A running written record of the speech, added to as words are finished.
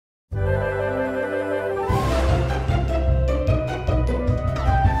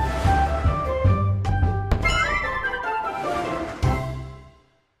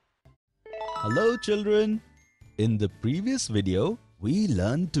children! In the previous video, we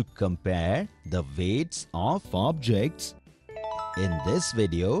learned to compare the weights of objects. In this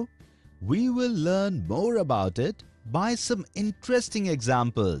video, we will learn more about it by some interesting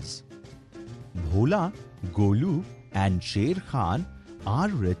examples. Bhola, Golu and Sher Khan are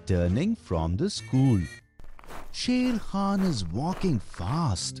returning from the school. Sher Khan is walking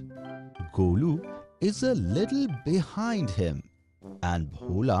fast. Golu is a little behind him and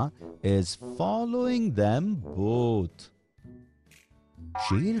Bhola is following them both.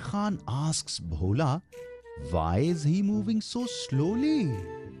 Sher Khan asks Bhola, why is he moving so slowly?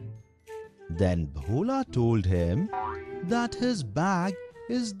 Then Bhola told him that his bag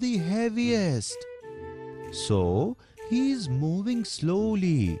is the heaviest. So he is moving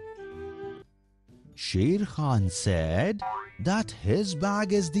slowly. Sher Khan said that his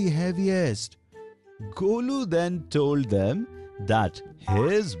bag is the heaviest. Golu then told them that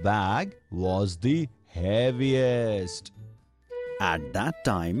his bag was the heaviest. At that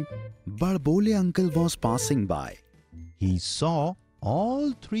time, Barbole uncle was passing by. He saw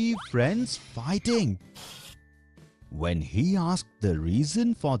all three friends fighting. When he asked the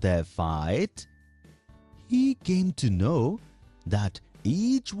reason for their fight, he came to know that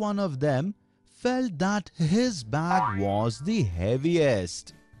each one of them felt that his bag was the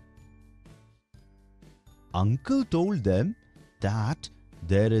heaviest. Uncle told them that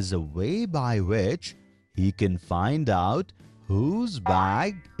there is a way by which he can find out whose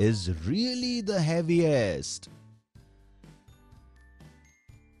bag is really the heaviest.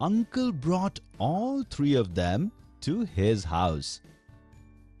 Uncle brought all three of them to his house.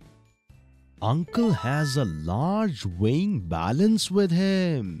 Uncle has a large weighing balance with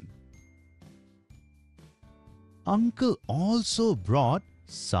him. Uncle also brought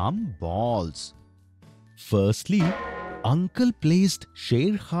some balls. Firstly, Uncle placed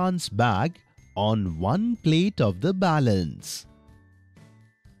Sher Khan's bag on one plate of the balance.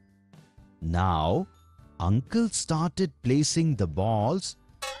 Now, Uncle started placing the balls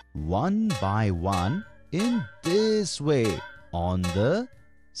one by one in this way on the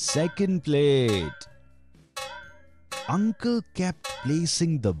second plate. Uncle kept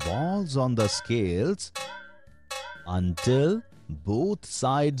placing the balls on the scales until both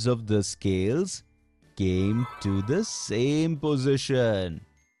sides of the scales came to the same position.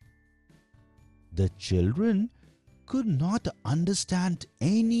 The children could not understand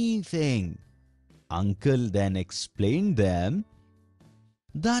anything. Uncle then explained them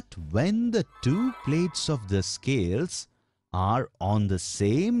that when the two plates of the scales are on the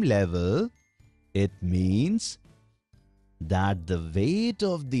same level, it means that the weight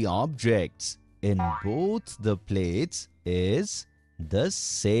of the objects in both the plates is the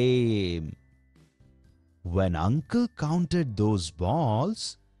same. When Uncle counted those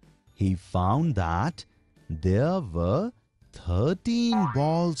balls, he found that there were 13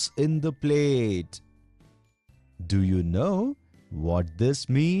 balls in the plate. Do you know what this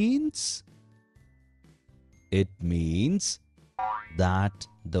means? It means that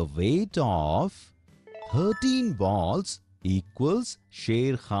the weight of 13 balls equals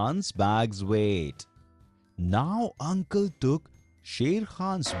Sher Khan's bag's weight. Now Uncle took Sher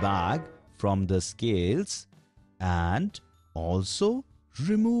Khan's bag from the scales and also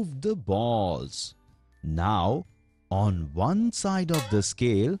removed the balls. Now, on one side of the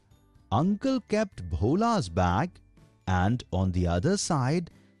scale, Uncle kept Bhola's bag and on the other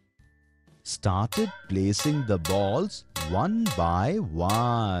side started placing the balls one by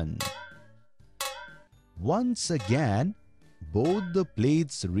one. Once again, both the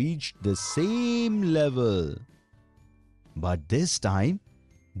plates reached the same level. But this time,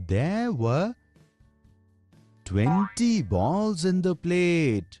 there were 20 balls in the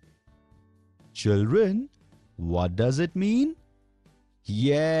plate. Children, what does it mean?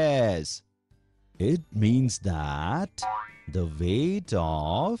 Yes, it means that the weight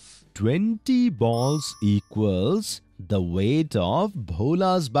of 20 balls equals the weight of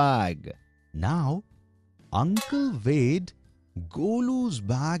Bhola's bag. Now, Uncle weighed Golu's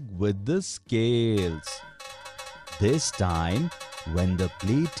bag with the scales. This time, when the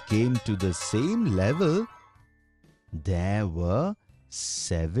plate came to the same level, there were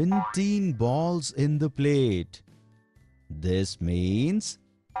 17 balls in the plate. This means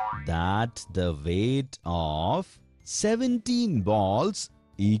that the weight of 17 balls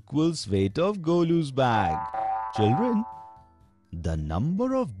equals weight of Golu's bag. Children, the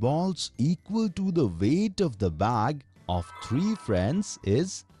number of balls equal to the weight of the bag of three friends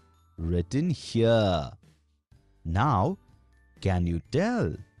is written here. Now, can you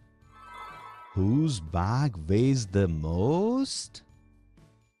tell whose bag weighs the most?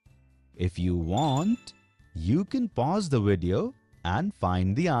 If you want, you can pause the video and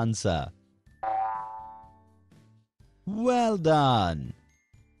find the answer. Well done!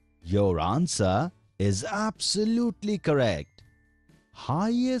 Your answer is absolutely correct.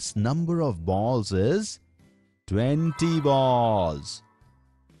 Highest number of balls is 20 balls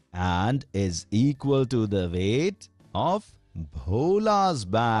and is equal to the weight of Bhola's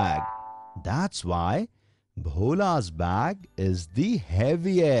bag. That's why Bhola's bag is the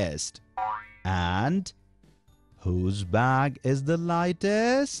heaviest. And whose bag is the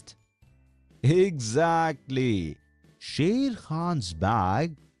lightest? Exactly! Sher Khan's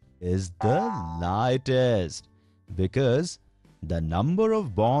bag is the lightest because the number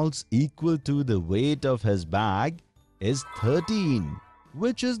of balls equal to the weight of his bag is 13,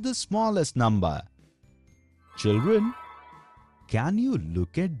 which is the smallest number. Children, can you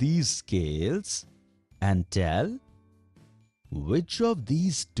look at these scales and tell which of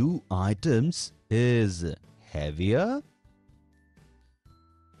these two items is heavier?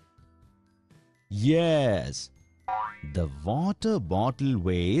 Yes, the water bottle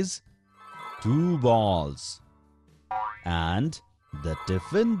weighs 2 balls and the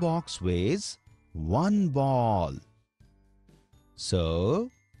tiffin box weighs 1 ball. So,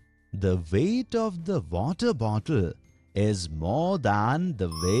 the weight of the water bottle is more than the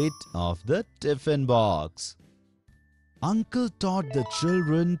weight of the tiffin box. Uncle taught the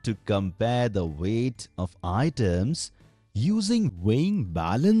children to compare the weight of items using Weighing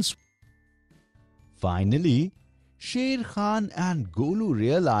balance. Finally, Sher Khan and Golu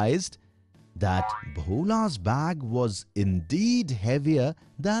realized that Bhola's bag was indeed heavier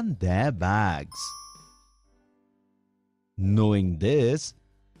than their bags. Knowing this,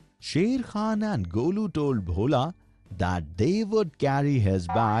 Sher Khan and Golu told Bhola that they would carry his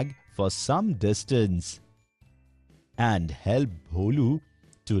bag for some distance and help Bholu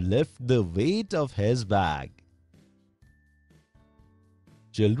to lift the weight of his bag.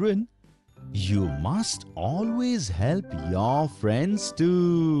 Children, you must always help your friends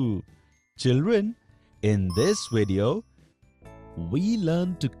too. Children, in this video, We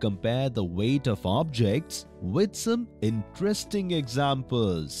learn to compare the weight of objects with some interesting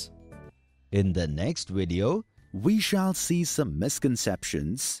examples. in the next video, We shall see some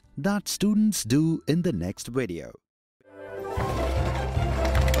misconceptions that students do in the next video.